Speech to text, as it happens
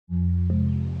Welcome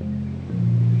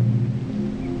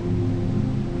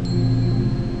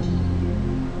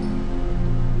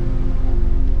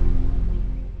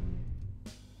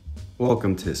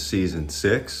to season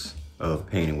 6 of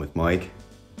Painting with Mike.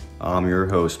 I'm your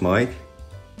host, Mike.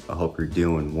 I hope you're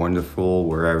doing wonderful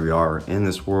wherever you are in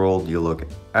this world. You look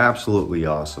absolutely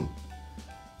awesome.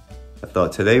 I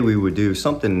thought today we would do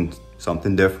something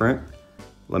different.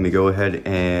 Let me go ahead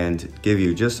and give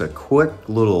you just a quick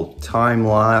little time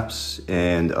lapse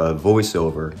and a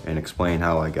voiceover and explain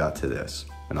how I got to this.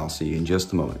 And I'll see you in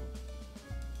just a moment.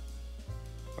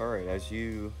 All right, as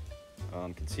you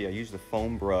can see, I used a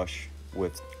foam brush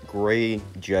with gray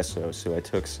gesso. So I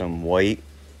took some white,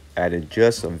 added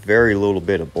just a very little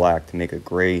bit of black to make a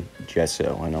gray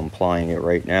gesso, and I'm applying it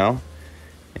right now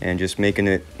and just making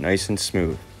it nice and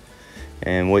smooth.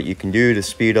 And what you can do to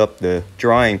speed up the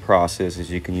drying process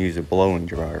is you can use a blowing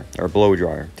dryer or blow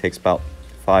dryer. It takes about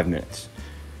 5 minutes.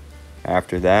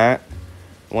 After that,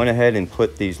 I went ahead and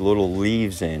put these little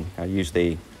leaves in. I used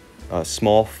a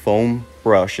small foam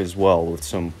brush as well with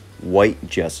some white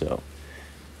gesso,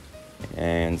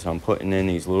 and so I'm putting in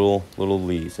these little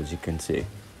leaves, as you can see.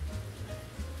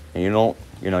 And you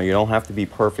don't have to be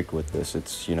perfect with this.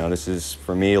 It's this is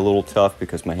for me a little tough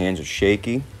because my hands are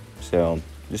shaky, so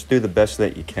just do the best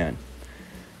that you can.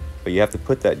 But you have to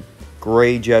put that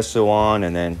gray gesso on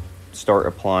and then start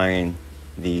applying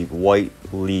the white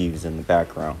leaves in the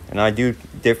background. And I do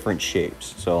different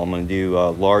shapes, so I'm going to do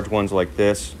large ones like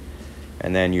this,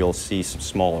 and then you'll see some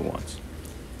smaller ones.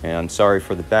 And I'm sorry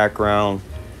for the background,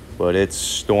 but it's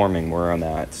storming where I'm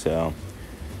at. So,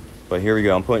 but here we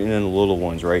go. I'm putting in the little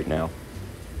ones right now.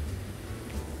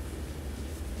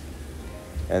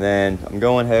 And then I'm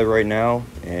going ahead right now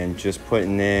and just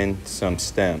putting in some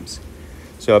stems.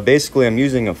 So basically I'm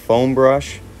using a foam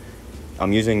brush.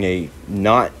 I'm using a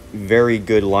not very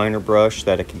good liner brush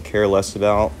that I can care less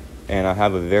about. And I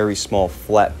have a very small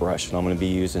flat brush that I'm going to be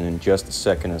using in just a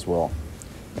second as well.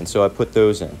 And so I put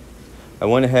those in. I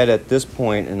went ahead at this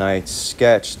point and I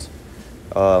sketched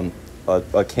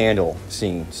a candle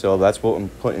scene. So that's what I'm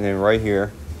putting in right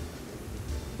here.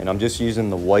 And I'm just using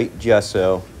the white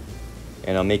gesso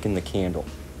and I'm making the candle.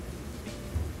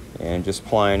 And just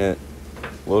applying it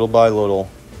little by little.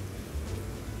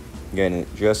 Getting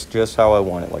it just how I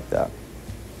want it, like that.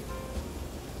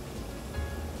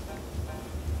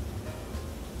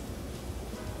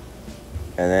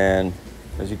 And then,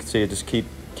 as you can see, just keep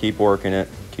working it,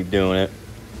 keep doing it.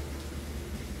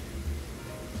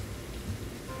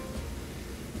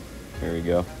 There we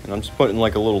go. And I'm just putting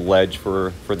like a little ledge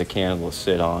for the candle to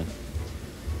sit on.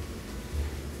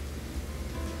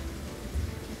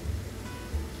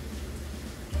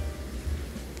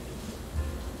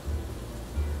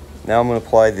 Now I'm going to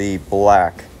apply the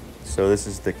black. So this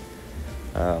is the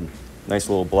nice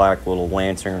little black little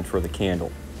lantern for the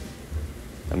candle.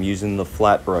 I'm using the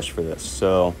flat brush for this.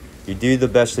 So you do the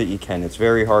best that you can. It's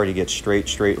very hard to get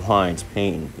straight lines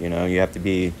painting. You have to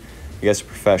be, I guess, a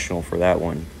professional for that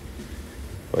one.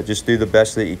 But just do the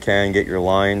best that you can, get your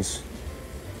lines.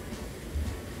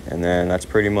 And then that's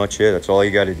pretty much it. That's all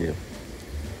you got to do.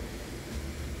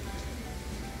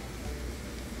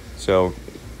 So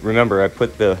remember, I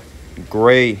put the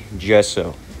gray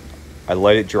gesso. I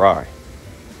let it dry.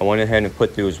 I went ahead and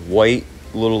put those white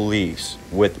little leaves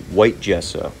with white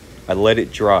gesso. I let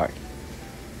it dry.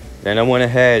 Then I went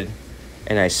ahead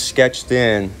and I sketched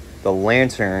in the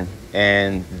lantern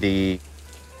and the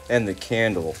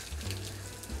candle.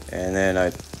 And then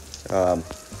I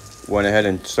went ahead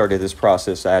and started this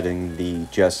process adding the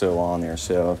gesso on there.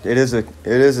 So it is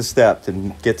a step to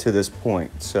get to this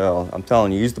point. So I'm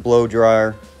telling you, use the blow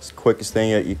dryer. It's the quickest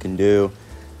thing that you can do.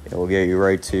 It will get you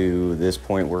right to this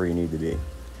point where you need to be.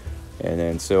 And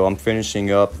then so I'm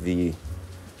finishing up the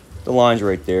lines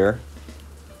right there.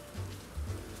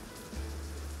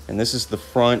 And this is the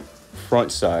front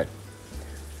side.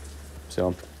 So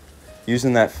I'm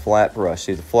using that flat brush.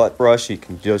 See, the flat brush, you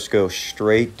can just go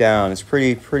straight down. It's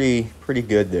pretty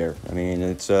good there. I mean,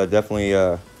 it's definitely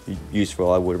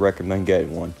useful. I would recommend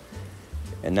getting one.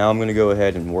 And now I'm going to go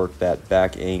ahead and work that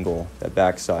back angle, that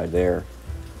back side there.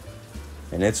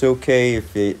 And it's okay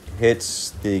if it hits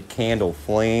the candle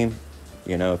flame.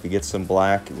 If you get some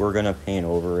black, we're going to paint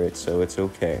over it, so it's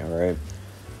okay, all right?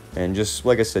 And just,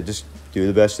 like I said, just do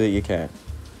the best that you can.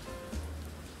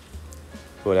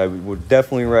 But I would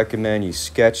definitely recommend you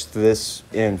sketch this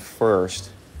in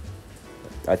first.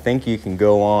 I think you can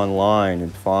go online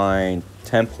and find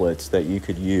templates that you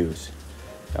could use.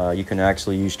 You can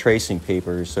actually use tracing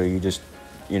paper, so you just,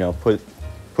 put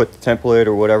the template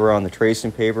or whatever on the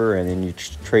tracing paper, and then you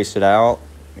trace it out,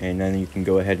 and then you can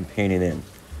go ahead and paint it in.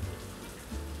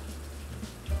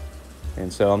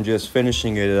 And so I'm just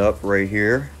finishing it up right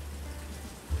here.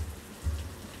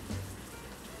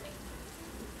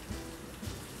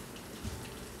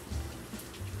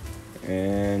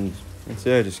 And that's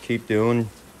it, just keep doing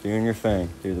your thing.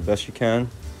 Do the best you can.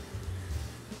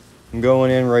 I'm going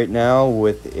in right now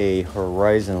with a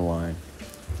horizon line.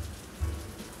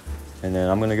 And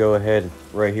then I'm gonna go ahead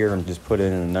right here and just put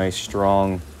in a nice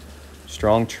strong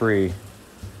tree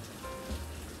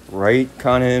right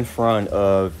kind of in front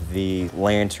of the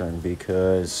lantern,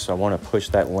 because I want to push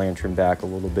that lantern back a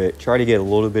little bit. Try to get a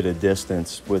little bit of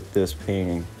distance with this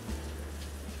painting.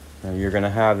 Now you're gonna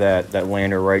have that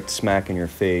lantern right smack in your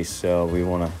face, so we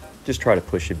want to just try to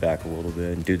push it back a little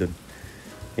bit and do the,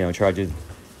 try to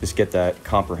just get that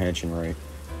comprehension right.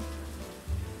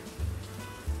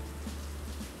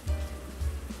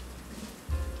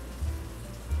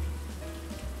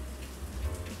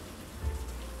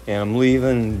 And I'm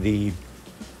leaving the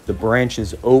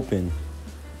branches open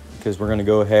because we're going to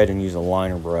go ahead and use a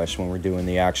liner brush when we're doing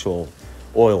the actual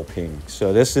oil painting.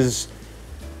 So this is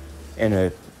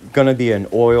going to be an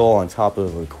oil on top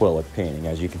of acrylic painting.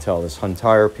 As you can tell, this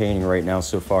entire painting right now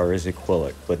so far is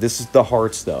acrylic, but this is the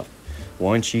hard stuff.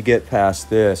 Once you get past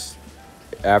this,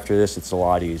 after this, it's a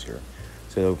lot easier.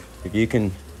 So if you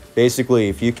can, basically,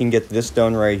 if you can get this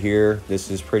done right here, this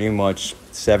is pretty much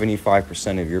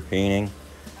 75% of your painting.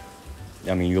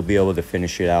 I mean, you'll be able to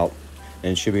finish it out,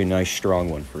 and it should be a nice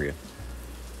strong one for you.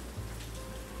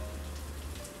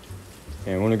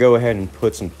 And I'm going to go ahead and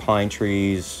put some pine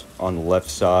trees on the left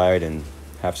side and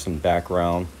have some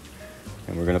background.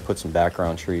 And we're going to put some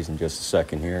background trees in just a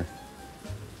second here.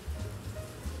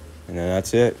 And then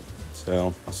that's it.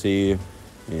 So I'll see you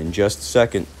in just a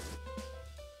second.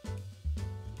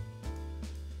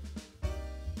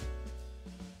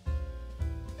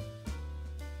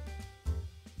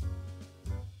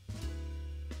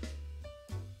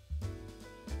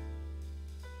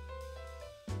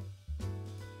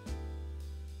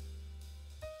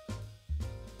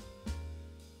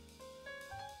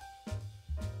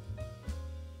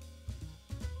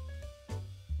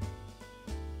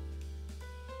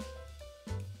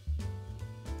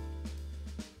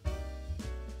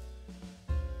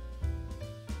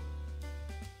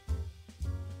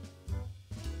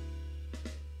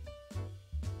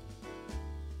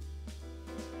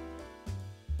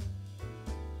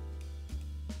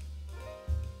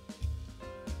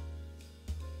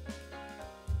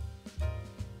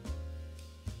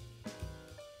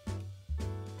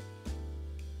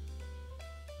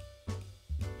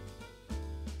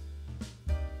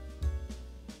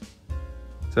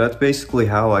 So that's basically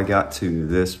how I got to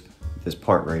this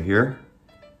part right here.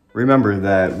 Remember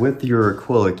that with your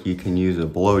acrylic, you can use a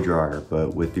blow dryer,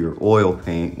 but with your oil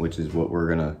paint, which is what we're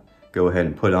gonna go ahead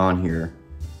and put on here,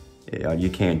 you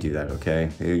can't do that, okay?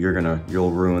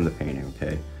 You'll ruin the painting,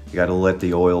 okay? You gotta let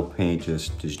the oil paint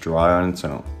just dry on its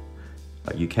own.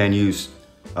 You can use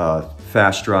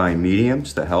fast drying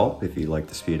mediums to help if you'd like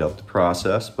to speed up the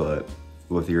process, but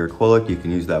with your acrylic, you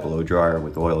can use that blow dryer.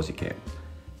 With oils, you can't.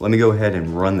 Let me go ahead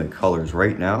and run the colors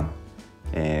right now,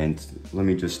 and let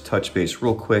me just touch base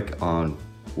real quick on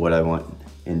what I went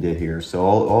and did here. So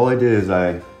all I did is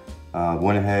I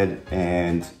went ahead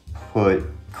and put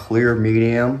clear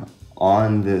medium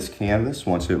on this canvas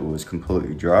once it was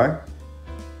completely dry.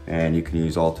 And you can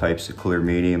use all types of clear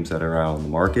mediums that are out on the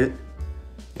market.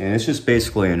 And it's just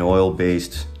basically an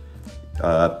oil-based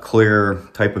clear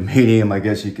type of medium, I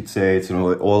guess you could say. It's an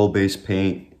oil-based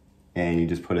paint, and you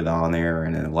just put it on there,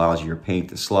 and it allows your paint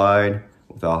to slide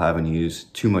without having to use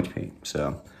too much paint.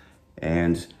 So,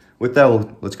 and with that,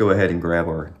 let's go ahead and grab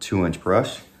our 2-inch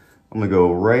brush. I'm gonna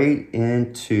go right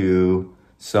into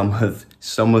some of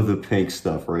the pink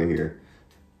stuff right here.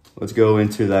 Let's go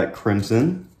into that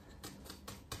crimson,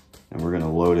 and we're gonna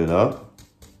load it up.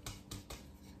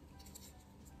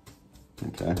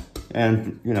 Okay,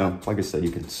 and like I said,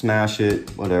 you can smash it,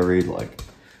 whatever you'd like.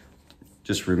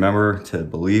 Just remember to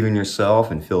believe in yourself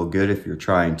and feel good if you're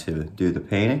trying to do the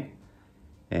painting.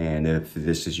 And if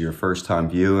this is your first time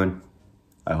viewing,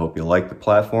 I hope you like the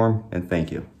platform, and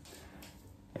thank you.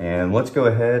 And let's go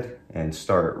ahead and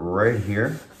start right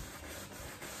here.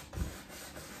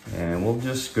 And we'll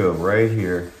just go right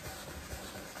here.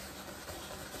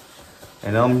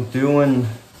 And I'm doing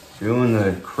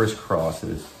the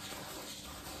crisscrosses.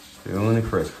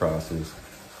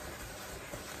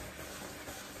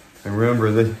 And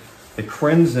remember, the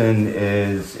crimson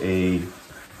is a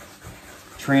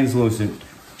translucent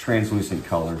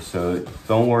color, so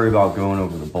don't worry about going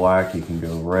over the black. You can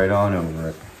go right on over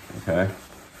it, okay?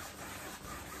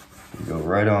 You go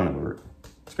right on over it.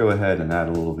 Let's go ahead and add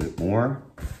a little bit more.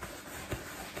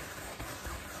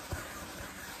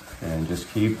 And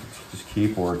just keep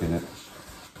working it.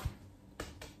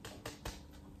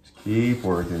 Just keep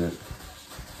working it.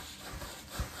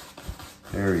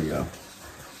 There you go.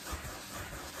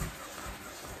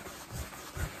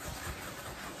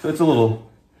 So it's a little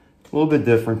bit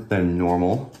different than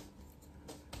normal.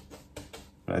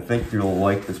 But I think you'll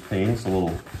like this paint. It's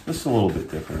just a little bit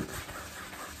different.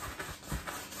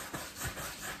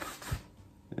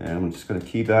 And I'm just going to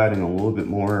keep adding a little bit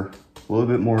more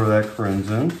of that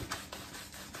crimson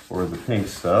or the pink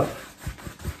stuff.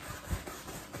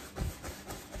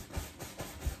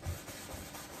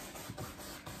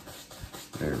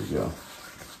 There we go.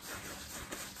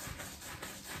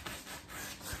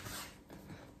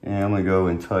 And I'm going to go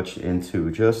and touch into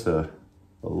just a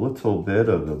little bit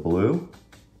of the blue.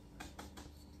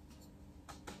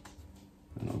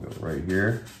 And I'll go right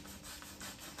here.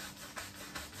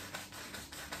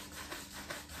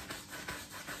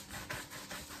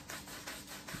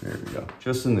 There we go.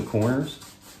 Just in the corners.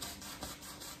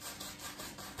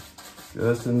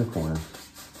 Just in the corners.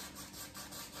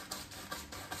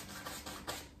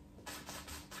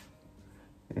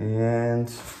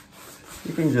 And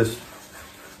you can just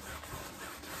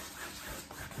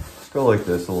go like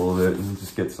this a little bit and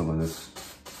just get some of this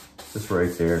just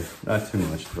right there. Not too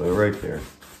much, but right there.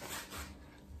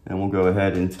 And we'll go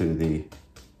ahead into the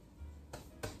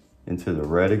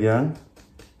red again.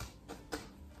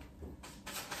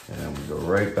 And we go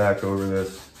right back over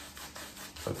this.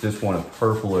 I just want to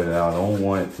purple it out. I don't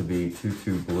want it to be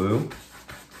too blue.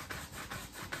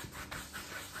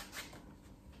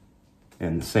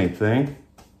 And the same thing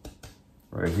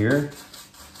right here.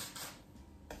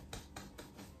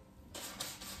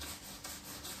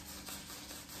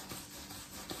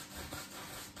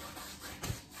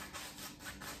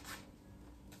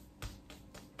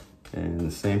 And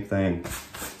the same thing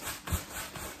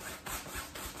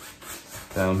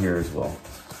down here as well.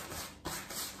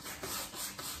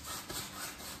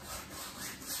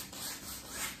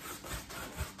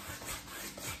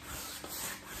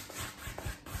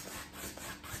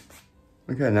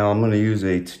 Okay, now I'm going to use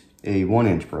a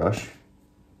 1-inch brush,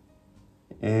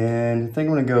 and I think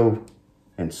I'm going to go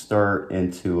and start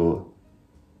into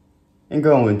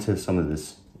some of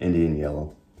this Indian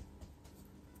yellow.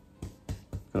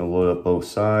 Going to load up both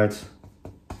sides,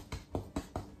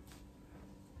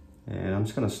 and I'm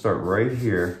just going to start right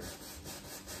here.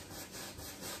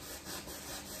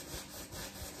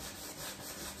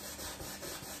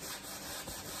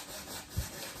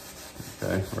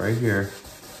 Okay, right here.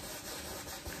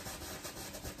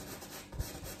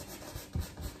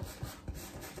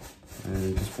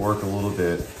 And just work a little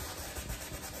bit.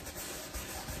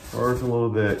 Work a little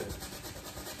bit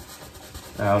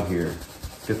out here.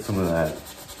 Get some of that.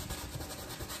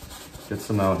 Get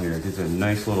some out here. It gives it a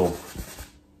nice little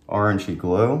orangey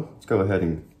glow. Let's go ahead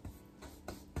and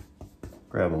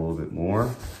grab a little bit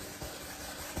more.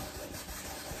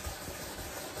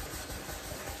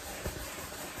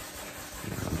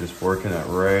 I'm just working it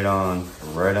right on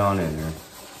in there.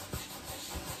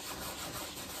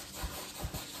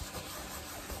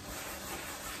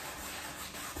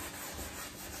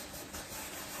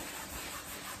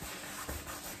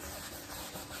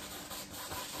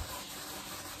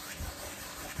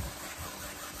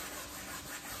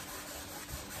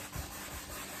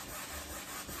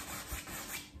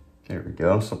 There we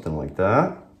go, something like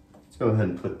that. Let's go ahead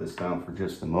and put this down for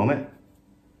just a moment.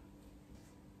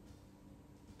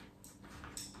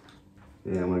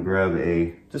 And I'm gonna grab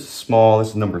just a small, this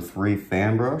is number 3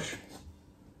 fan brush.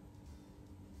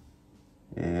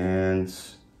 And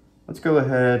let's go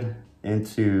ahead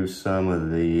into some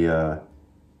of the,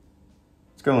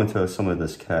 let's go into some of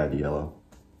this cad yellow.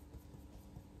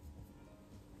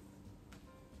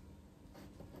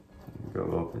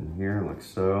 Go up in here like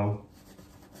so.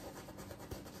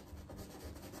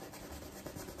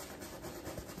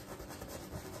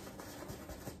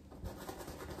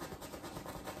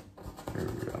 There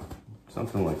we go,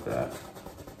 something like that.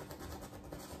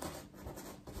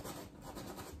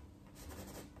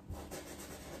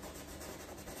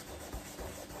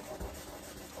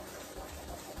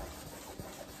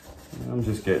 And I'm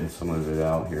just getting some of it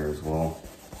out here as well.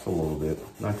 Just a little bit,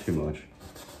 not too much.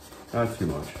 Not too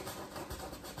much.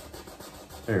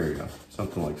 There we go,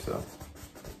 something like so.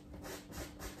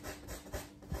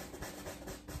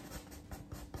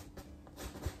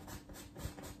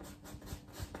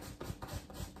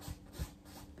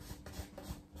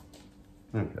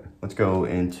 Okay, let's go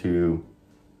into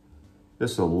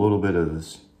just a little bit of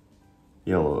this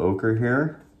yellow ochre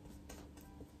here.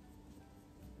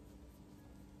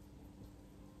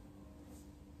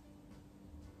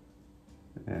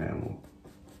 And we'll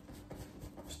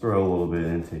just throw a little bit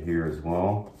into here as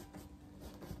well.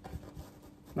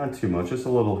 Not too much, just a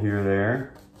little here,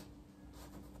 there.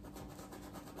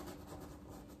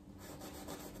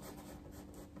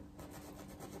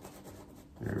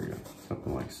 There we go,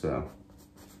 something like so.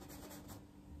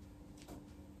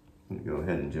 I'm gonna go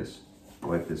ahead and just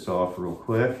wipe this off real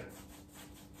quick.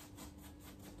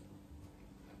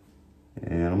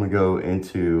 And I'm gonna go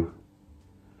into,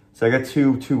 so I got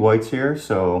two whites here.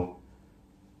 So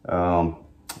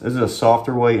this is a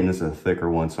softer white and this is a thicker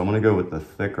one. So I'm gonna go with the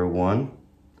thicker one.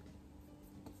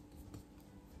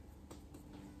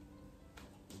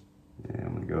 And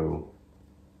I'm gonna go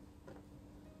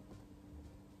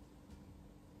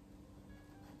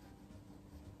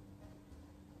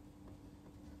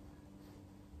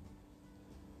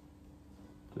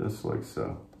just like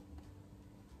so.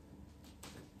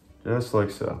 Just like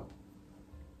so.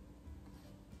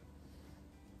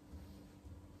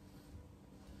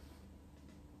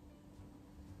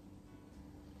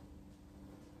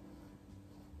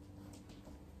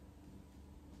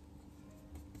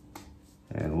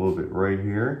 And a little bit right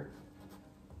here.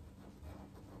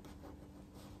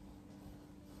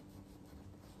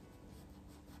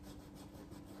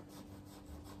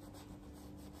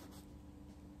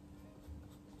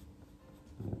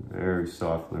 Very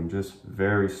softly, I'm just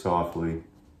very softly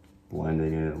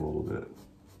blending it a little bit.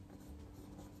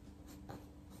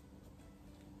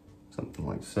 Something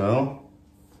like so.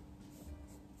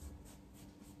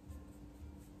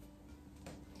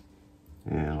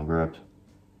 And I'll grab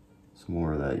some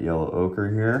more of that yellow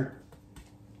ochre here.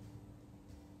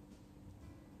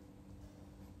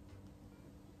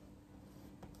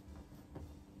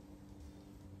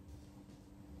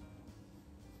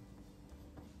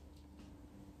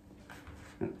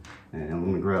 And I'm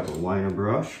gonna grab a liner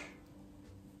brush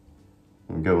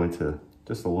and go into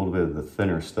just a little bit of the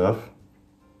thinner stuff.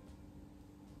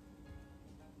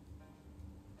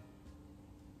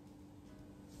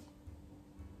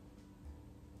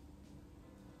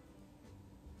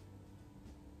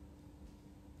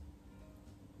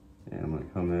 And I'm gonna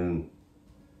come in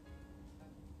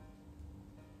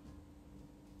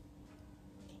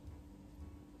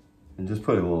and just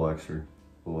put a little extra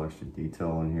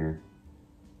detail in here.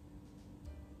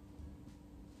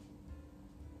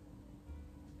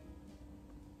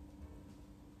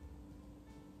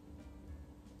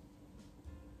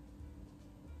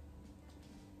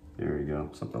 There we go,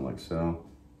 something like so.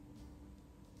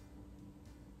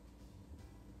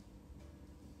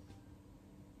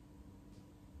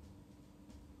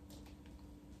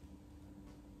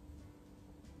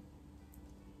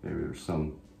 Maybe there's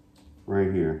some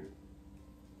right here.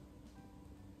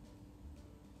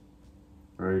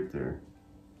 Right there.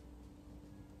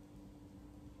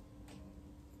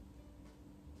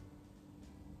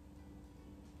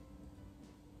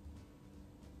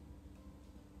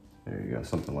 There you go,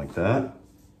 something like that.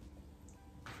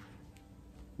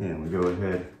 And we go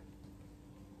ahead,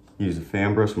 use a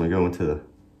fan brush. I'm gonna go into the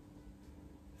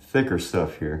thicker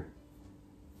stuff here.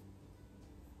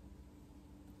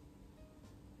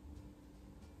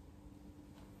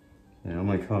 And I'm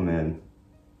gonna come in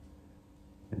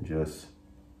and just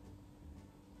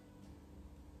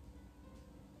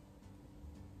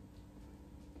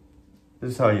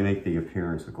this is how you make the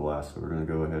appearance of glass. So we're gonna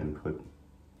go ahead and put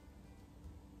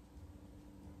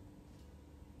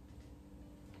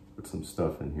some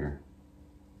stuff in here.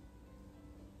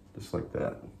 Just like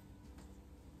that.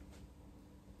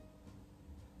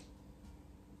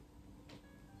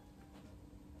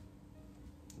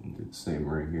 And do the same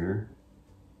right here.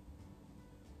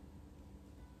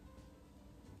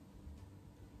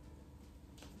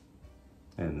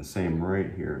 And the same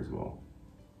right here as well.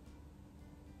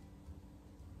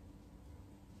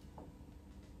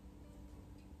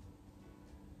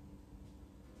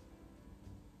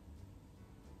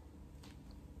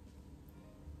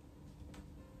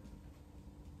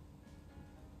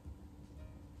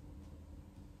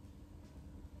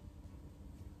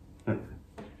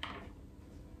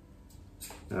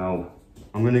 Now,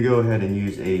 I'm going to go ahead and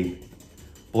use a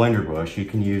blender brush. You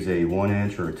can use a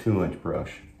 1-inch or a 2-inch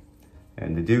brush.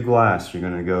 And to do glass, you're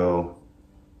going to go,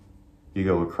 you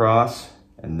go across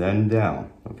and then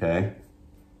down, okay?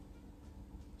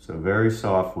 So very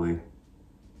softly.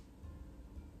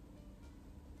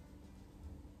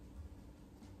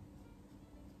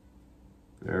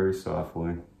 Very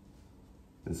softly.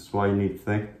 This is why you need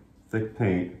thick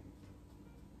paint.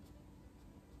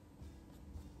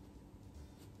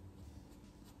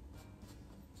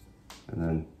 And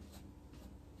then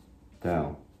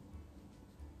down.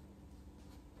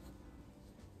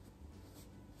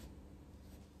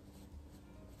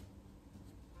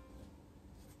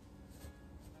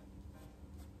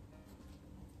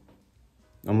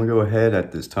 I'm gonna go ahead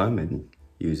at this time and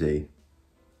use a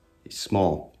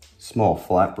small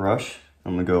flat brush.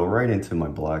 I'm gonna go right into my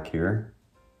black here.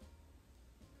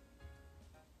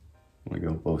 I'm gonna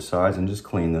go both sides and just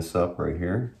clean this up right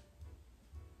here.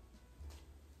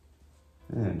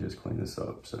 And just clean this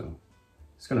up. So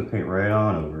just gonna paint right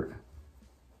on over it.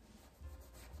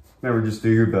 Remember, just do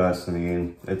your best. I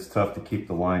mean, it's tough to keep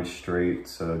the line straight,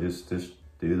 so just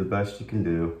do the best you can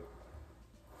do.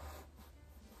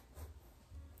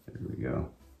 There we go.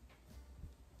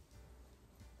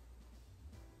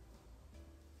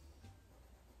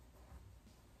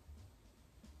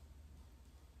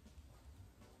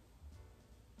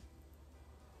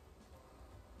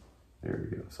 There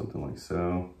we go, something like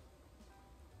so.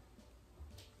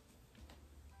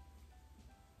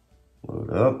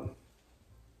 Load up.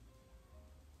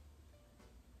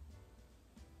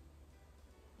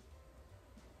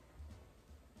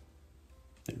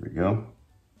 There we go.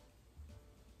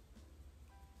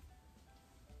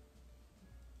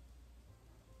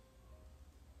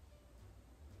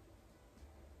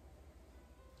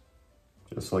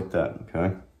 Just like that,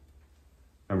 okay?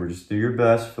 Remember, just do your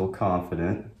best, feel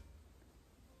confident.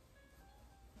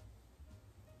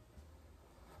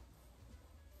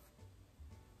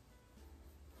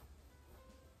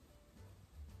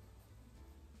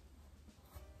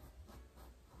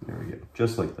 There we go,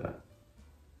 just like that.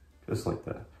 Just like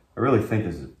that. I really think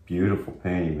this is a beautiful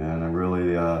painting, man. I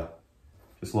really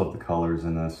just love the colors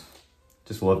in this.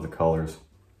 Just love the colors.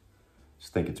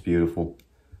 Just think it's beautiful.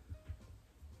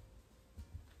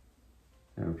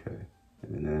 Okay,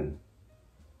 and then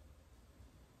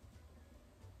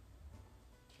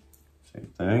same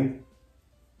thing.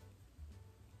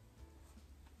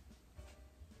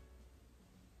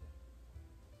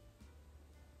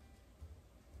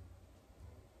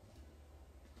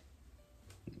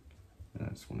 I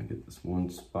just want to get this one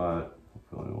spot.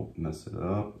 Hopefully I won't mess it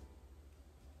up.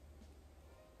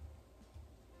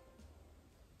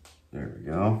 There we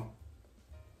go.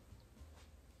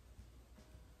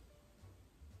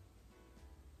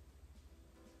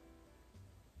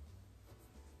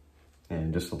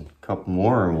 And just a couple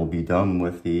more and we'll be done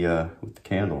with the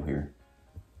candle here.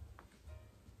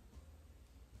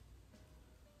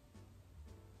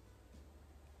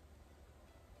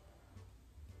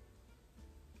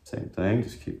 Same thing,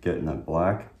 just keep getting that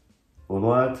black a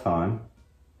little at a time.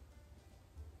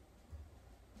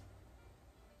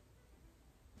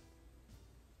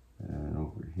 And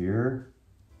over here.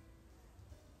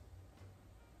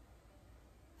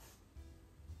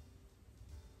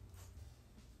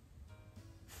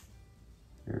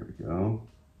 There we go.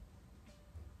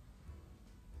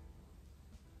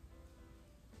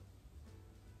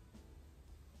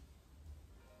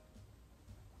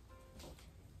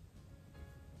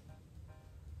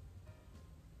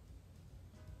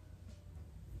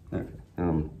 Okay,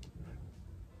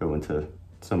 go into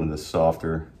some of the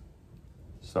softer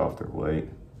white.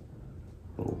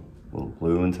 Little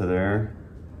blue into there.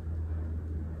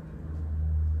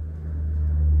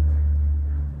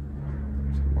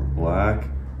 Some more black.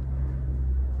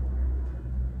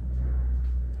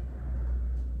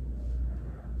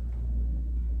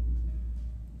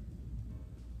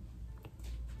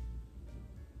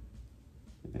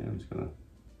 And I'm just gonna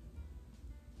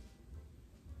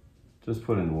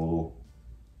put in a little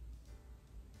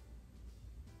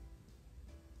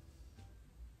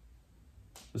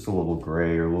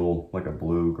gray or a little, like a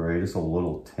blue gray, just a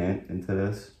little tint into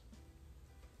this.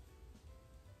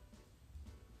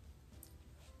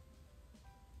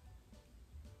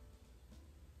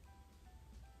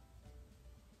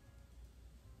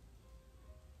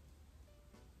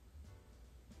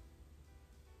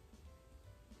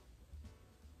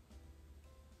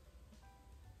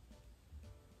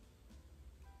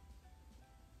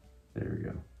 There we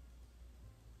go.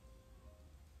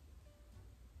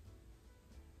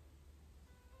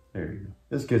 There you go.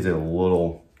 This gives it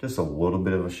just a little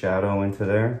bit of a shadow into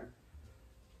there.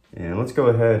 And let's go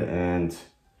ahead and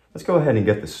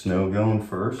get the snow going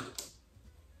first.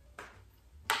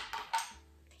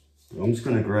 So I'm just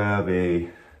gonna grab I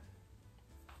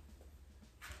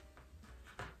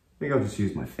think I'll just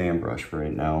use my fan brush for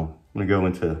right now. I'm gonna go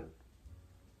into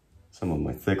some of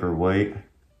my thicker white.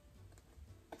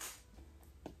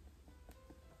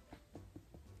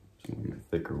 Some of my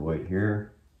thicker white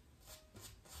here.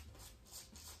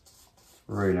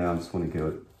 Right now, I just want to get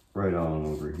it right on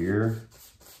over here.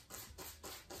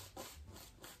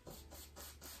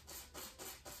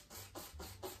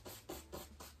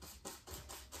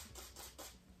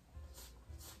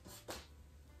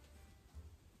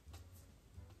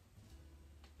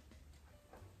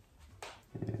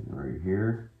 And right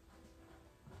here.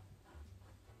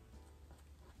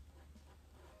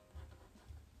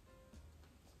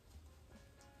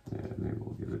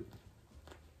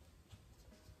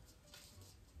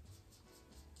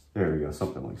 There we go,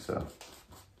 something like so.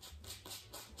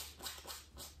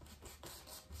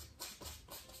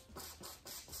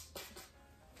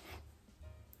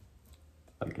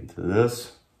 Back into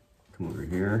this, come over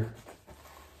here.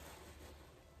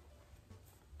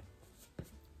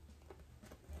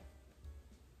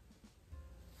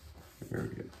 There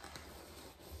we go.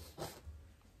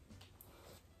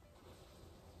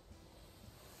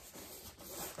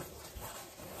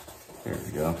 There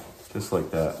we go, just like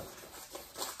that.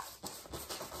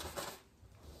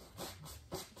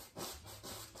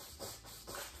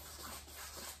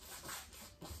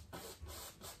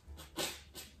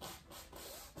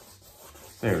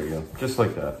 There we go, just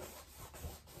like that.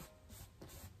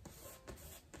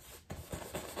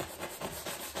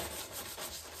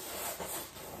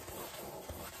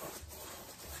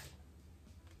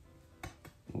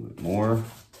 A little bit more.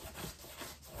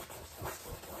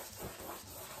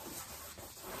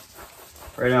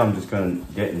 Right now I'm just going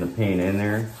to get the paint in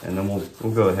there, and then we'll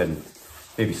go ahead and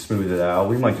maybe smooth it out.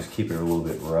 We might just keep it a little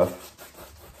bit rough.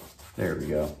 There we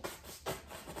go.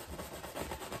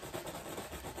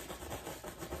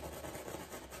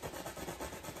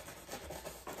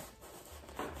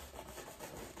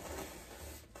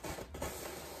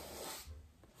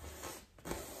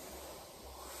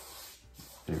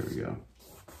 There we go.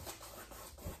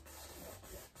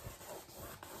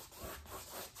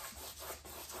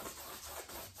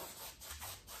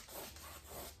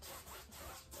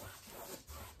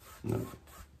 No.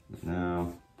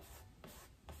 Now.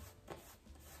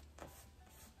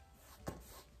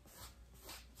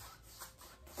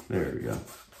 There we go.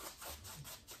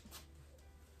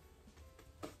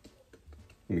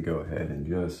 Let me go ahead and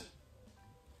just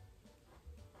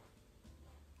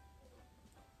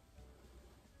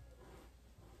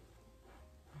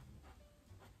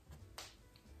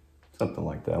something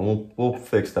like that. We'll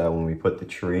fix that when we put the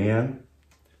tree in.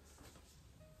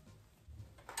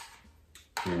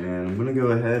 And I'm gonna go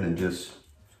ahead and just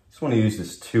want to use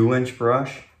this 2-inch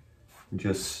brush and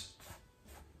just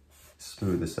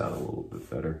smooth this out a little bit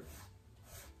better.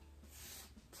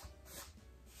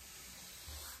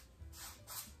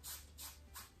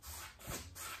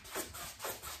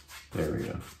 There we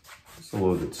go. Just a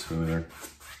little bit smoother.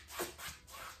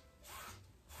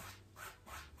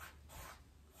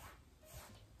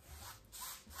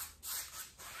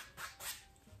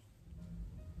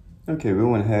 Okay, we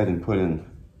went ahead and put in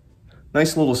a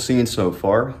nice little scene so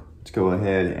far. Let's go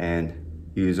ahead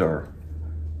and use our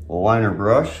liner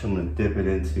brush. I'm going to dip it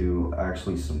into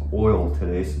actually some oil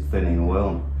today, some thinning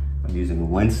oil. I'm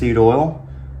using linseed oil.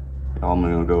 I'm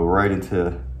going to go right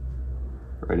into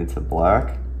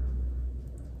black.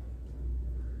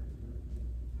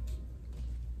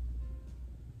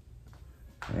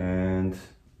 And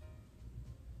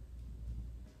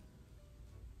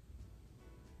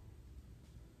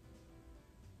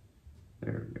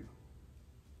there we go.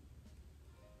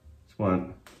 Just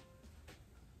want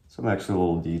some extra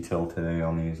little detail today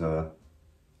on these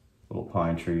little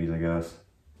pine trees, I guess.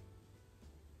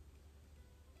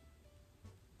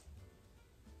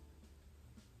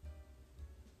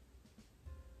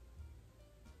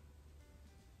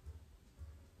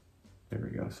 There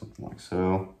we go, something like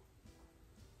so.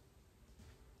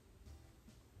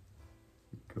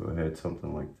 Go ahead,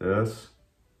 something like this.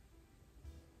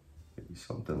 Maybe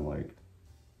something like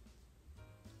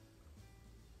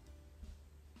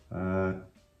that.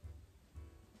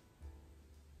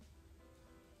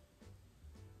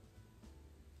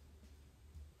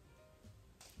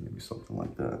 Maybe something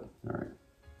like that. All right.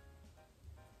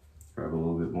 Grab a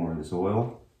little bit more of this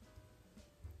oil.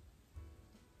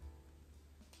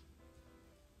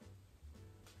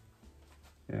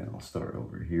 And I'll start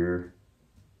over here.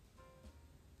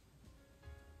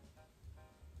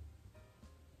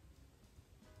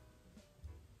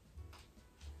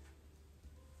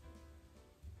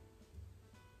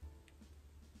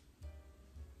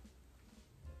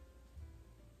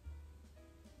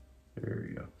 There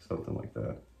we go, something like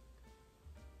that.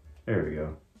 There we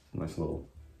go, nice little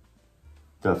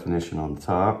definition on the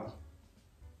top.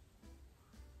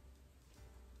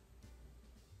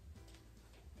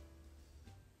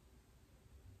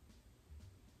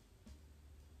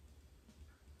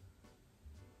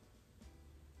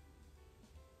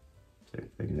 Same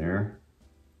thing there.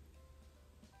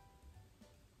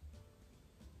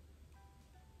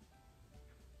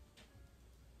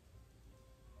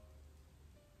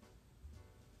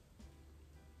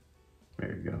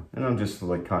 There you go. And I'm just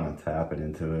like kind of tapping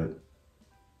into it.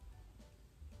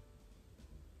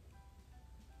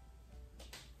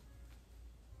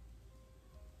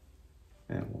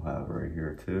 And we'll have right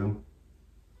here too.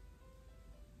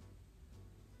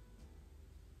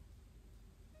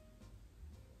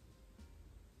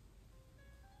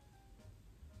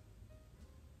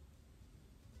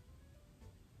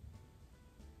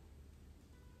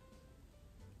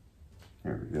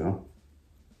 There we go.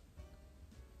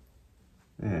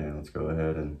 And let's go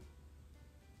ahead and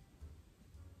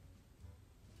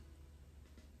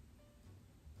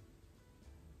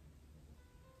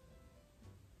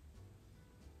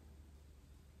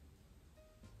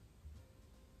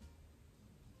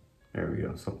there we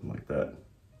go, something like that.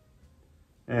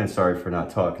 And sorry for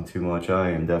not talking too much. I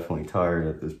am definitely tired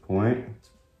at this point. It's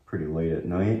pretty late at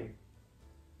night.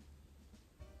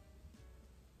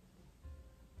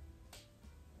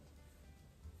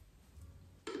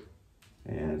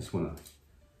 And I just want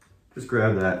to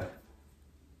grab that,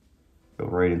 go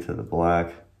right into the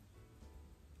black.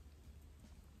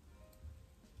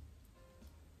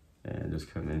 And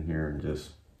just come in here and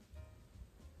just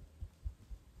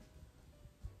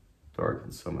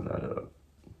darken some of that up.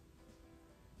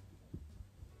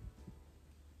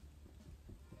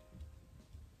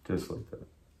 Just like that.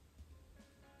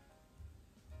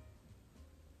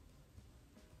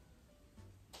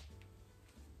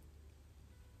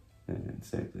 And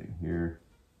same thing here.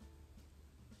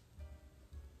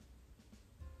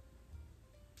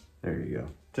 There you go.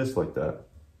 Just like that.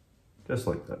 Just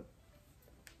like that.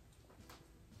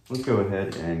 Let's go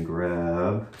ahead and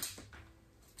let's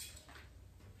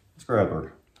grab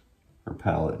our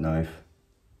palette knife.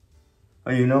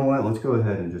 Oh, you know what? Let's go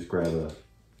ahead and just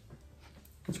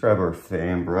let's grab our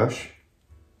fan brush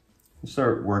and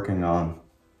start working on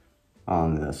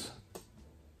this.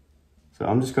 So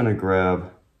I'm just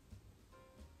gonna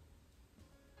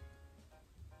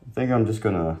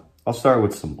I'll start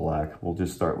with some black. We'll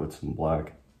just start with some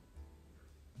black.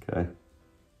 Okay.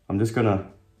 I'm just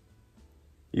gonna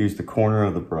use the corner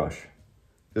of the brush.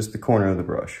 Just the corner of the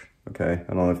brush. Okay.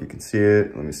 I don't know if you can see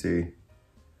it. Let me see.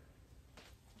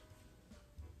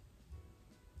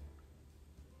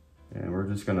 And we're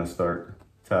just gonna start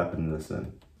tapping this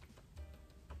in.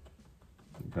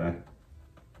 Okay.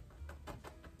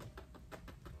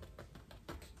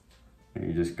 And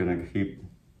you're just gonna keep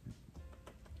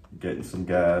getting some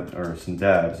dabs,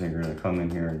 and you're gonna come in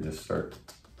here and just start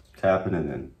tapping it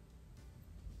in.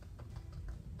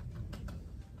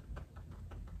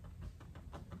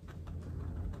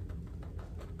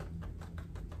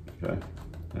 Okay,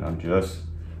 and I'm just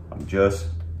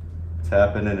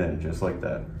tapping it in just like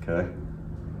that. Okay.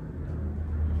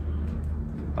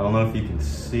 I don't know if you can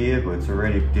see it, but it's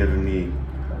already giving me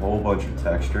a whole bunch of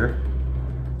texture.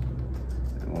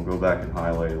 And we'll go back and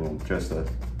highlight a little, just a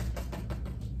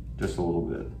little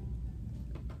bit.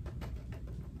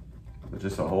 But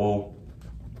just a whole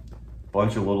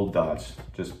bunch of little dots.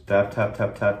 Just tap, tap,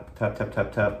 tap, tap, tap, tap,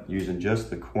 tap, tap, using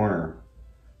just the corner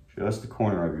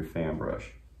of your fan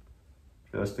brush.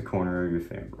 Just the corner of your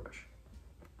fan brush.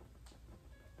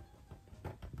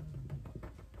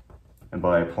 And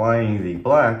by applying the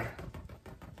black,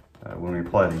 when we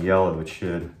apply the yellow, it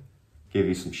should give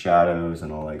you some shadows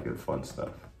and all that good fun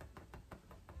stuff.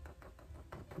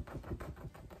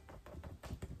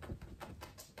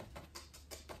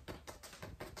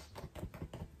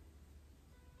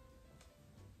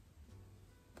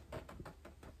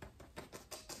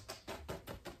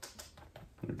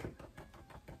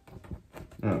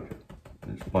 Okay,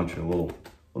 there's a bunch of little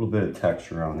bit of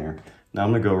texture on there. Now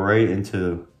I'm gonna go right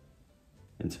into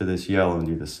this yellow and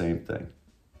do the same thing.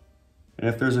 And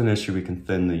if there's an issue, we can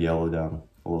thin the yellow down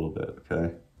a little bit,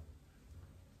 okay?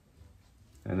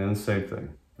 And then the same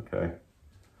thing, okay?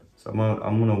 So I'm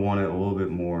gonna want it a little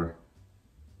bit more.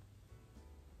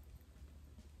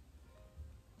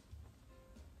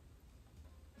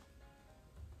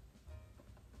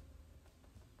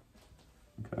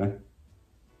 Okay?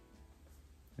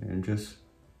 And just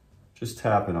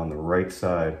tapping on the right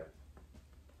side.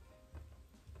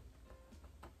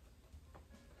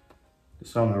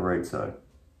 Just on the right side.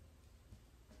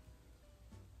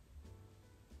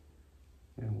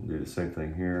 And we'll do the same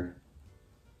thing here.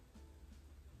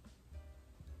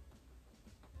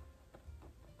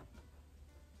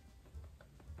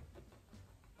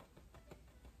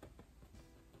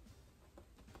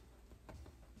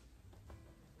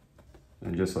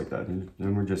 And just like that. And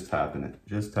then we're just tapping it.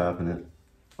 Just tapping it.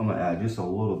 I'm gonna add just a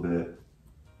little bit of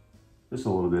this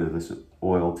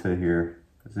oil to here,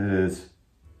 because it is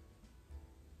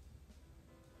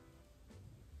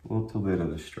a little bit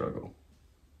of a struggle.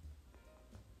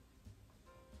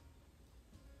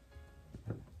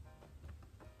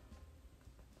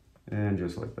 And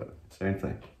just like that, same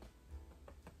thing.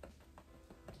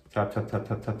 Tap, tap, tap,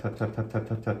 tap, tap, tap, tap, tap, tap,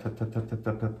 tap, tap, tap, tap, tap, tap,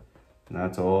 tap, tap. And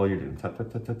that's all you're doing. Tap,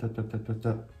 tap, tap, tap, tap, tap, tap, tap,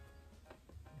 tap.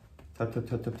 Tap, tap,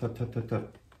 tap, tap, tap, tap, tap,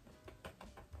 tap.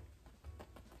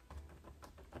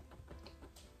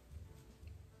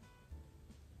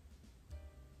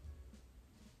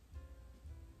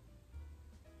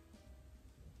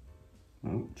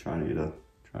 Oh, trying to get a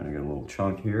little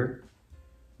chunk here,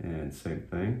 and same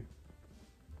thing.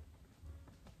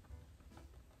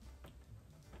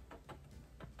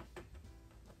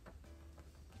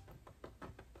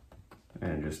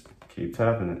 And just keep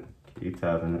tapping it, keep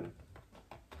tapping it.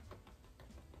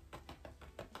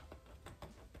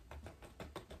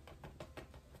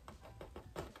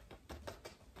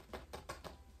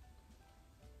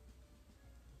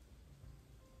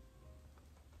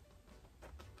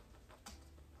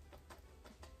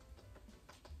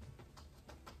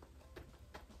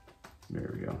 There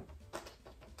we go.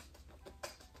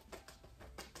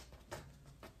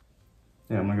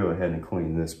 Yeah, I'm gonna go ahead and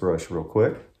clean this brush real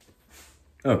quick.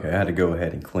 Okay, I had to go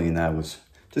ahead and clean that. I was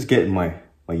just getting my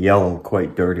yellow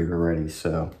quite dirty already,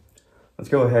 so let's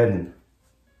go ahead and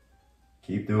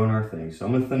keep doing our thing. So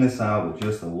I'm gonna thin this out with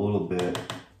just a little bit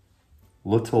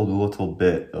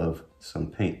of some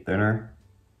paint thinner.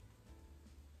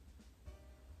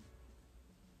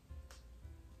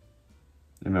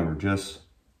 Remember, just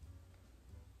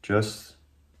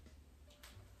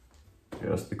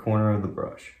the corner of the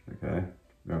brush, okay?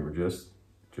 Remember, just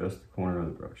the corner of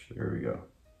the brush. There we go.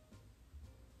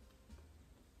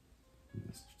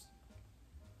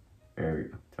 There we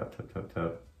go. Tap, tap, tap,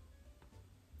 tap.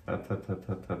 Tap, tap, tap,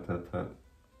 tap, tap, tap, tap.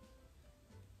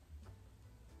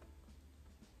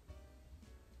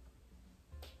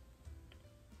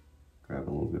 Grab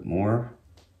a little bit more.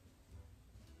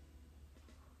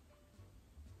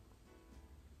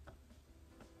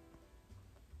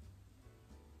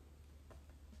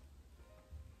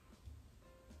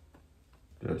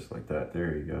 Just like that,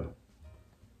 there you go.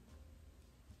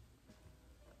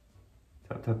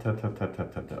 Tap, tap, tap, tap, tap,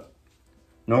 tap, tap, tap.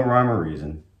 No rhyme or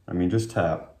reason. I mean, just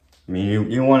tap. I mean,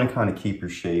 you want to kind of keep your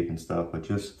shape and stuff, but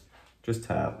just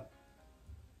tap.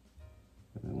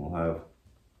 And then we'll have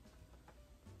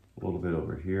a little bit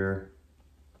over here.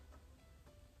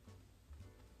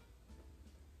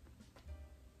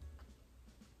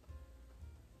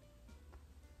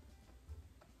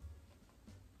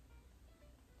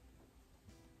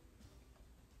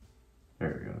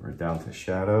 There we go, we're down to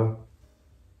shadow.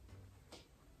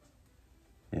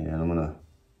 And I'm gonna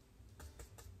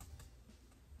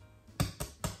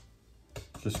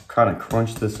just kind of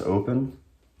crunch this open.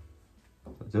 I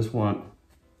just want,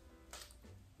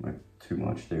 like, too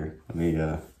much there. Let me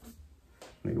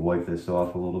wipe this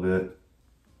off a little bit.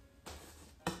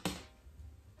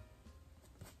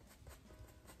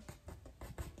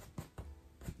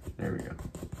 There we go.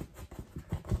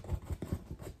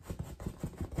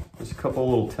 Just a couple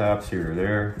little taps here or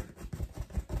there.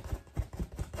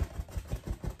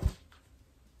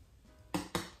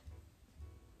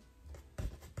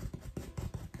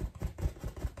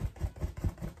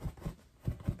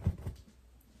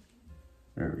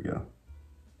 There we go.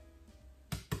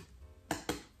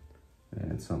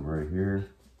 And some right here.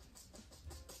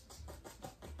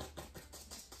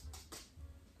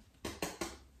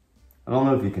 I don't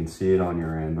know if you can see it on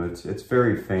your end, but it's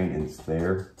very faint and it's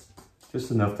there. Just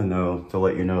enough to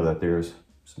let you know that there's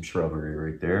some shrubbery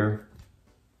right there.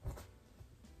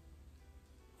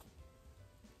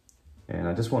 And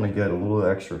I just want to get a little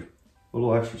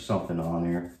extra something on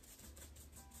here.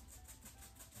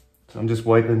 So I'm just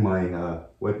wiping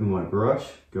my brush,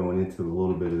 going into a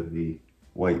little bit of the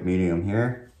white medium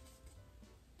here.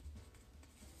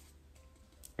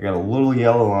 I got a little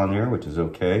yellow on there, which is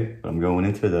okay, but I'm going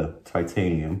into the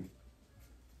titanium.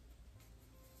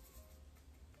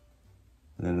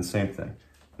 And then the same thing.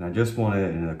 And I just want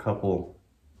it in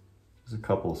just a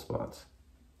couple of spots.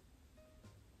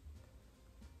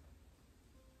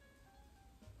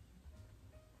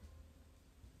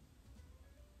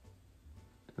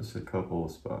 Just a couple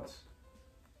of spots.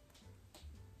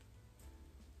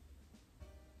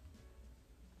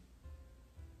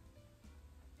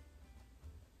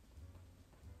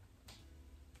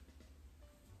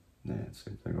 Yeah,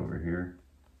 same thing over here.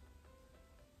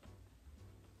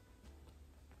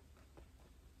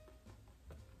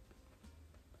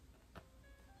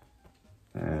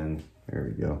 And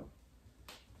there we go.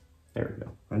 There we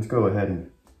go. Let's go ahead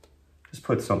and just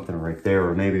put something right there,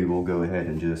 or maybe we'll go ahead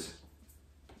and just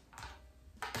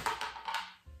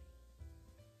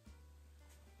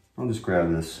I'll just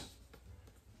grab this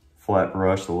flat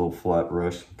brush, the little flat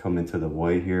brush, come into the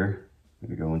white here.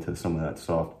 Maybe go into some of that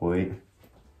soft white.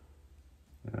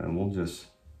 And we'll just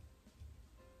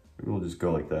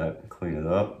go like that and clean it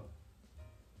up.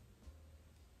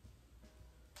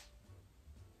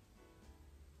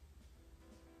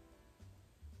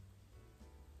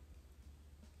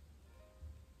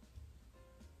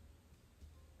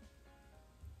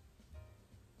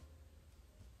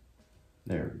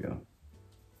 There we go.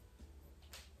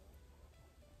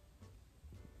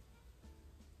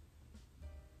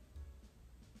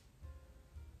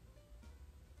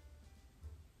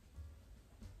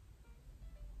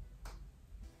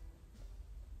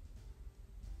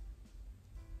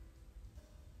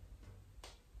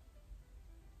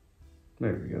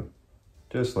 There we go.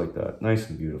 Just like that. Nice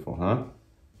and beautiful, huh?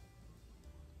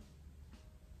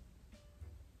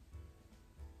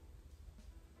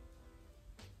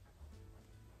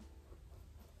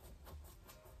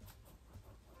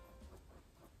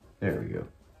 There we go.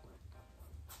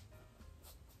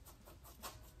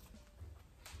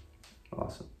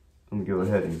 Awesome. Let me go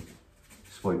ahead and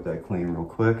swipe that clean real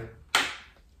quick.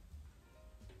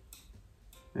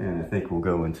 And I think we'll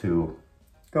go into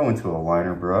a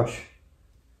liner brush.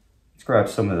 Let's grab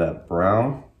some of that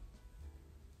brown.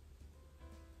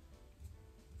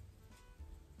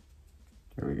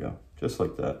 There we go. Just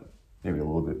like that. Maybe a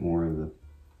little bit more of the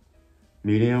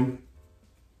medium.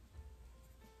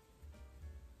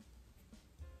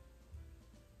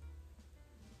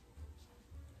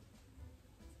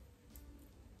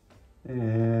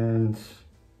 And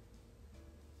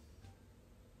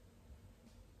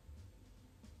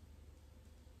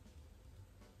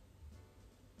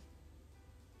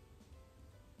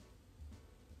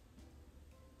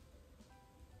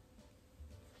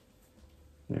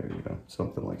there you go,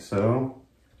 something like so.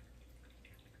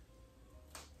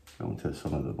 Go into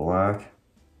some of the black.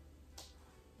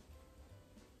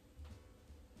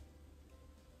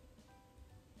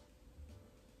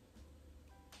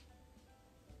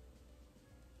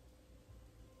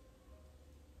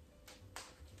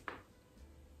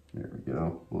 There we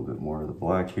go, a little bit more of the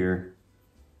black here.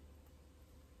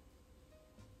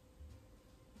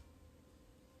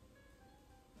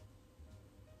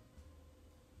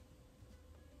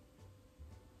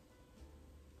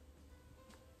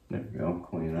 There we go,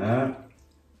 clean that.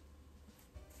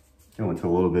 Go into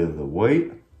a little bit of the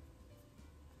white.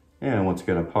 And once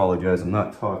again, I apologize, I'm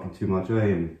not talking too much. I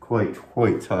am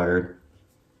quite tired.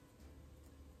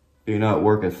 Being out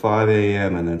work at 5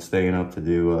 a.m. and then staying up to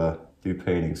do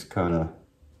paintings, it's a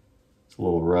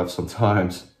little rough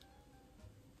sometimes.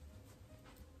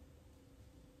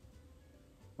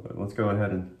 But let's go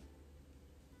ahead and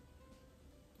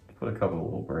put a couple of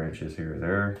little branches here or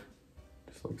there,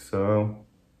 just like so.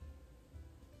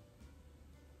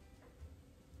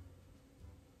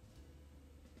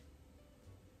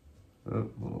 Oh,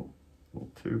 a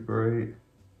little too bright.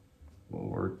 We'll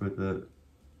work with it.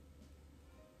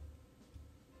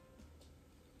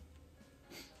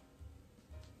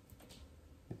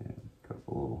 And a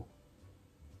couple.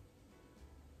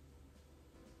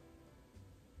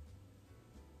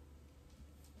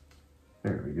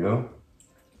 There we go.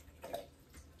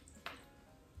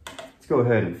 Let's go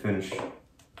ahead and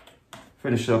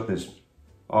finish up this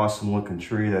awesome looking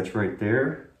tree that's right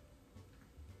there.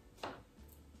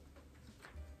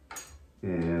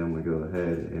 And I'm gonna go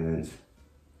ahead and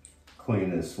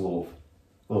clean this little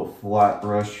flat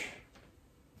brush.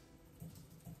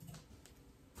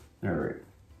 All right.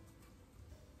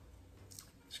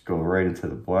 Let's go right into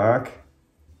the black.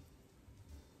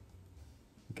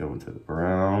 Go into the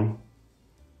brown.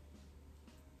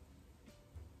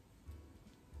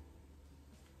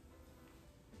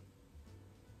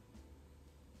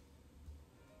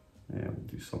 And we'll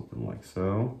do something like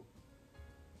so.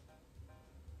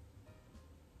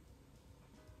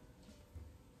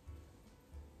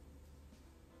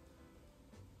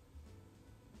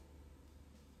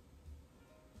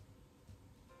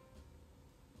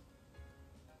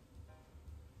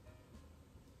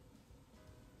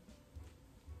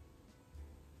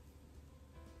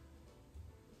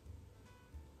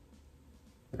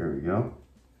 There we go.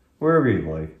 Wherever you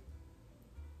like.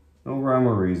 No rhyme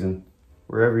or reason.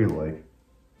 Wherever you like.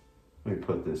 Let me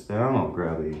put this down. I'll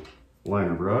grab a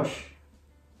liner brush.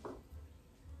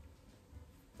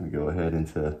 And go ahead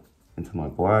into my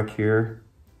black here.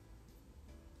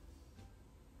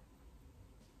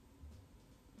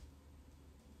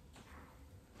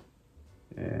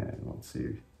 And let's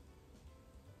see.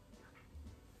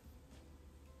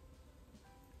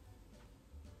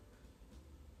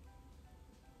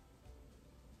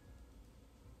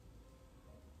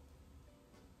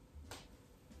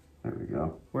 There we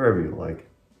go. Wherever you like.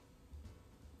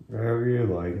 Wherever you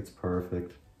like, it's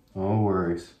perfect. No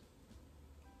worries.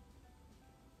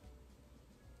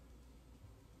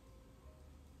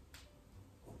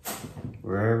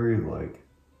 Wherever you like.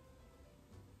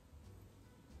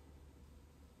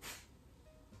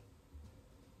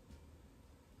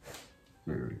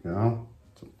 There we go.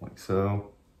 Something like so.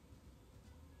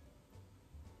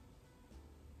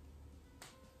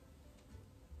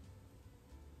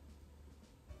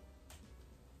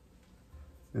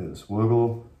 Look at this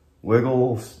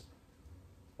wiggles,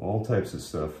 all types of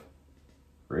stuff.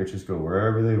 Branches go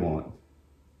wherever they want.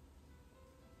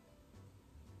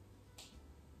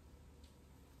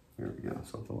 There we go,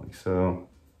 something like so.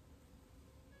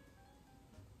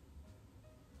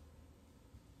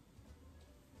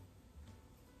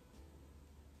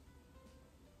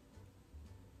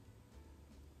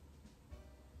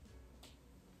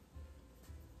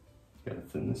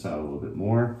 Even this out a little bit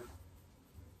more.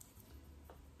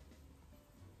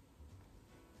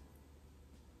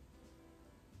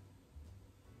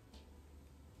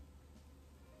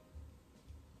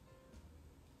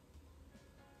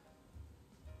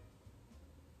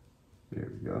 There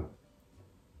we go.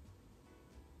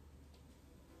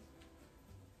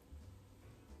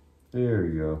 There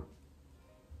you go.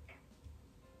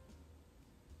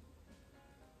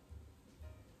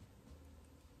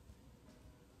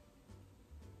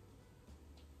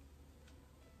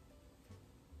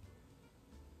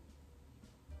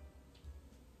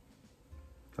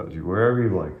 Tells you wherever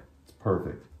you like. It's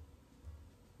perfect.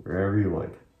 Wherever you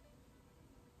like.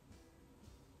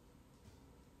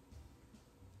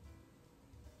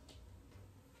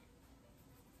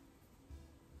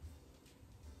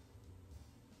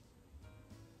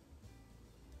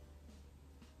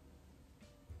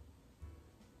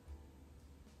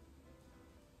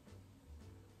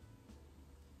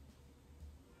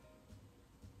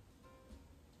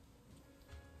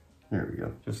 There we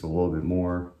go. Just a little bit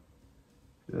more.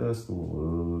 Just a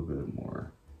little bit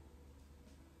more.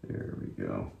 There we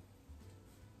go.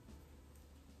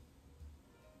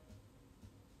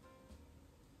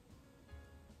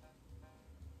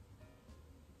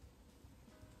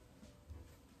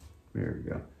 There we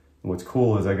go. And what's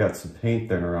cool is I got some paint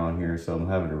thinner on here, so I'm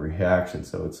having a reaction.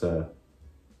 So it's I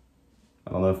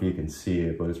don't know if you can see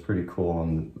it, but it's pretty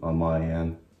cool on my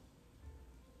end.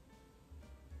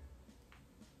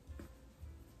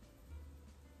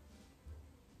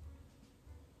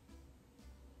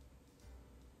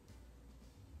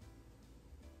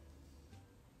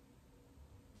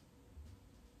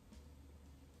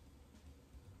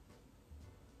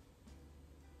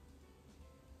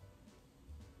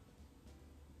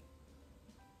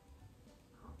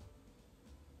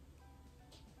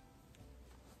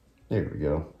 There we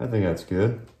go. I think that's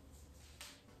good.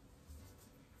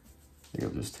 I think I'll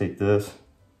just take this.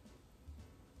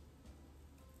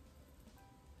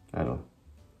 Add a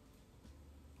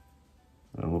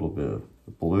little bit of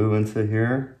blue into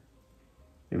here.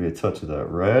 Maybe a touch of that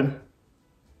red.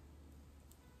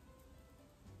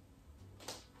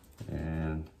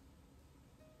 And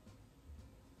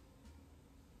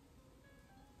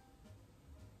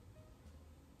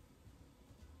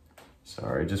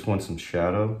sorry, I just want some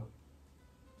shadow.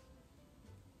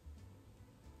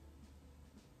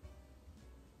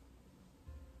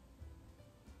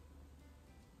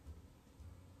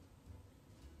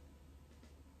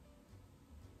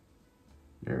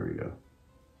 There we go.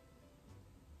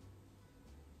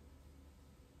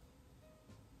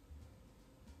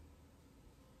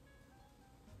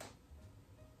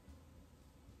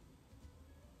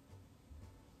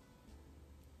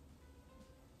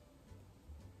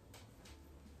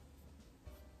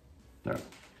 There.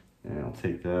 And I'll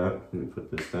take that. Let me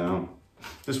put this down.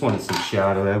 Just wanted some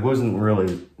shadow. I wasn't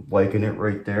really liking it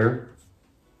right there.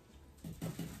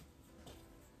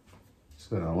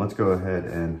 So let's go ahead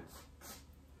and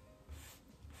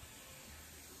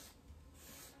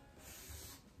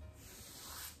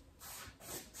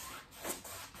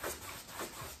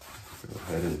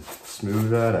smooth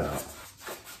that out.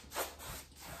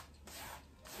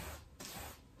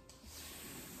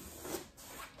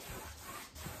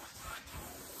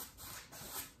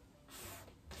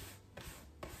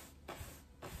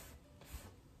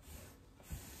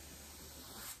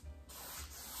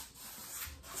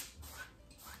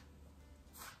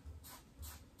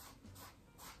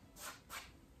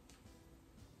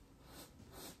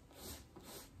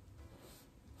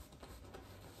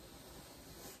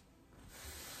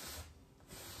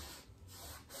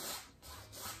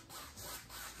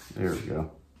 There we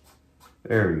go.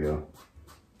 There we go.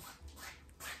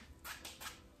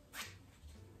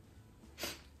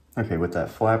 Okay, with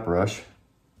that flat brush,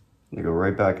 I'm gonna go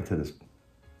right back into this,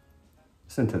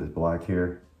 just into this black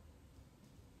here.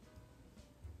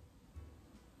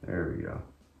 There we go.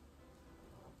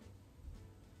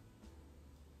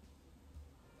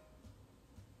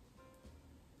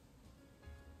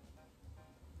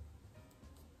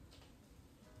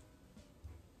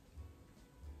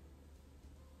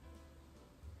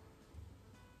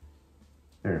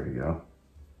 There we go.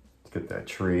 Let's get that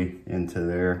tree into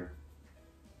there.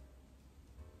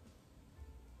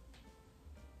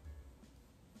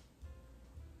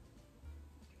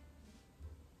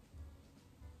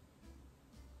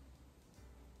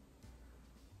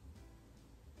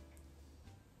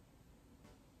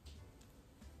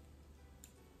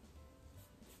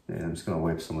 And I'm just gonna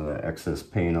wipe some of that excess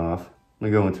paint off.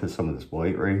 I'm gonna go into some of this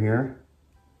white right here,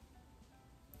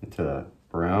 into that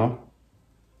brown.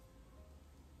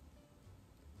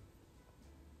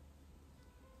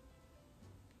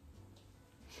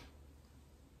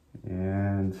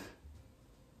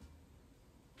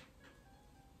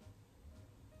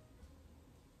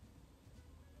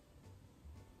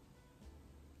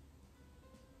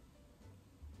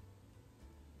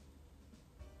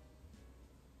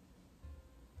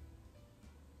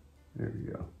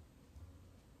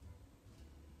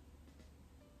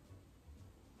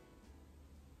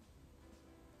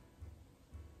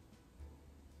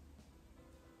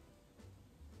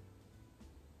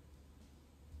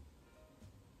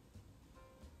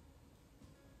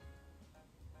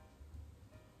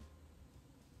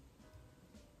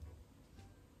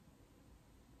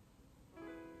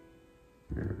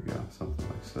 something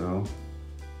like so.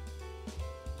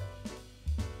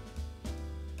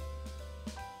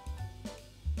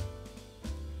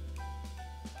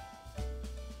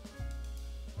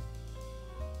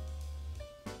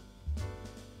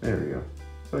 There we go.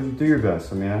 So you do your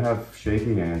best. I mean, I have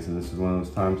shaky hands, and this is one of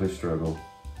those times I struggle.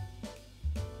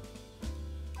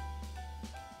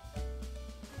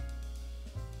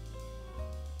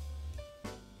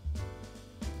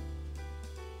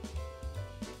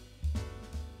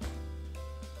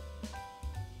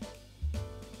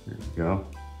 There we go.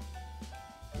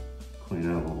 Clean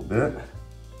it a little bit.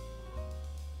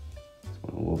 Just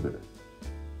want a little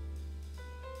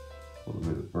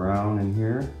bit of brown in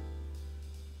here.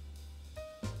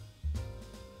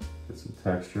 Get some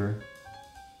texture.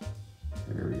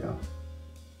 There we go.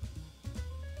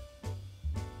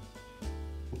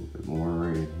 A little bit more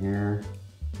right in here.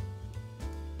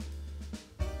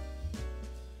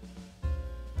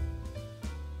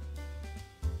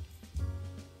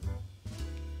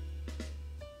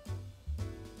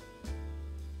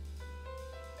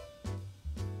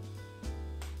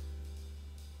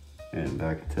 And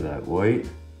back into that white.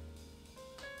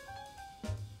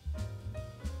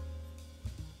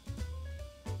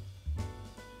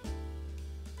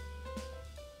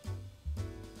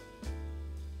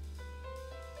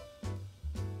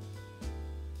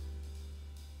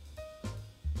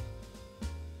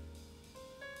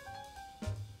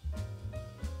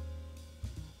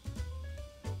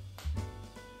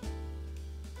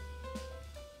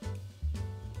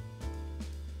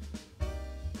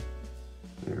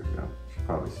 There we go. Should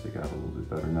probably stick out a little bit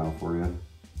better now for you.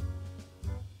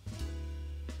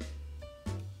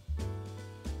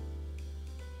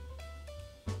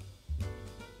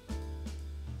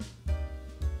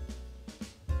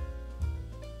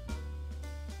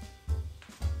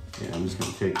 Yeah, I'm just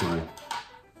gonna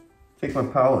take my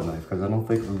palette knife because I don't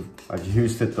think I've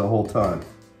used it the whole time.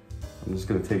 I'm just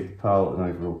gonna take the palette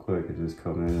knife real quick and just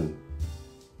come in and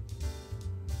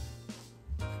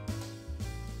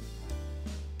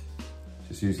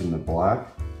using the black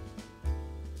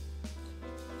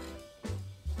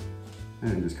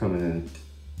and just coming in,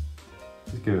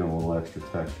 just giving a little extra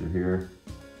texture here.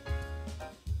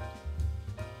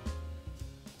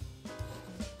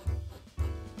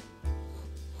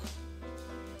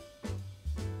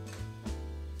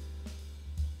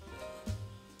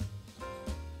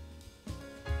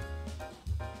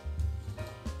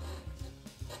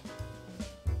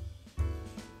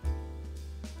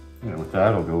 And with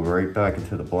that, I'll go right back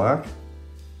into the black.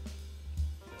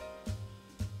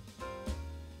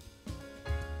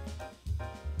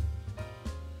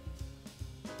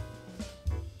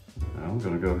 Now I'm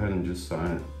going to go ahead and just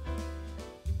sign it.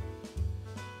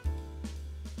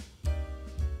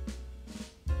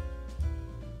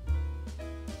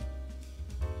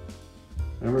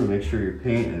 Remember to make sure your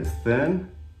paint is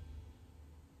thin.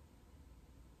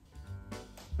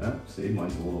 See,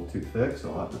 mine's a little too thick,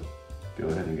 so I'll have to go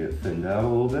ahead and get it thinned out a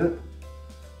little bit.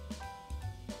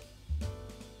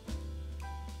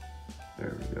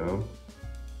 There we go.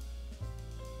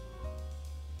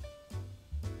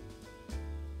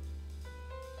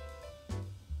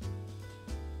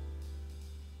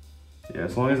 Yeah,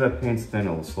 as long as that paint's thin,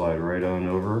 it'll slide right on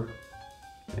over,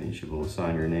 and you should be able to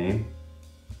sign your name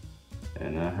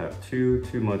and not have too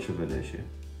much of an issue.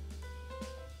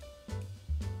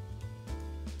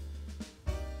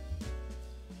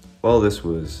 Well, this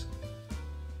was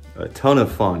a ton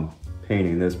of fun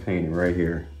painting this painting right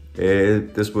here.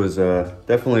 This was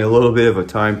definitely a little bit of a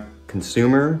time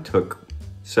consumer. Took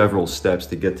several steps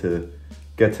to get to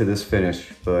this finish,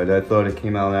 but I thought it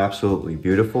came out absolutely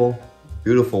beautiful.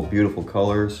 Beautiful, beautiful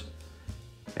colors.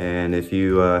 And if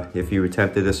you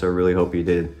attempted this, I really hope you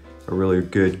did a really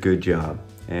good job.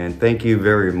 And thank you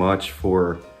very much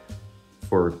for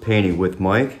painting with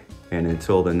Mike. And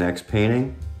until the next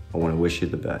painting, I want to wish you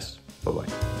the best.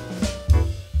 Bye-bye.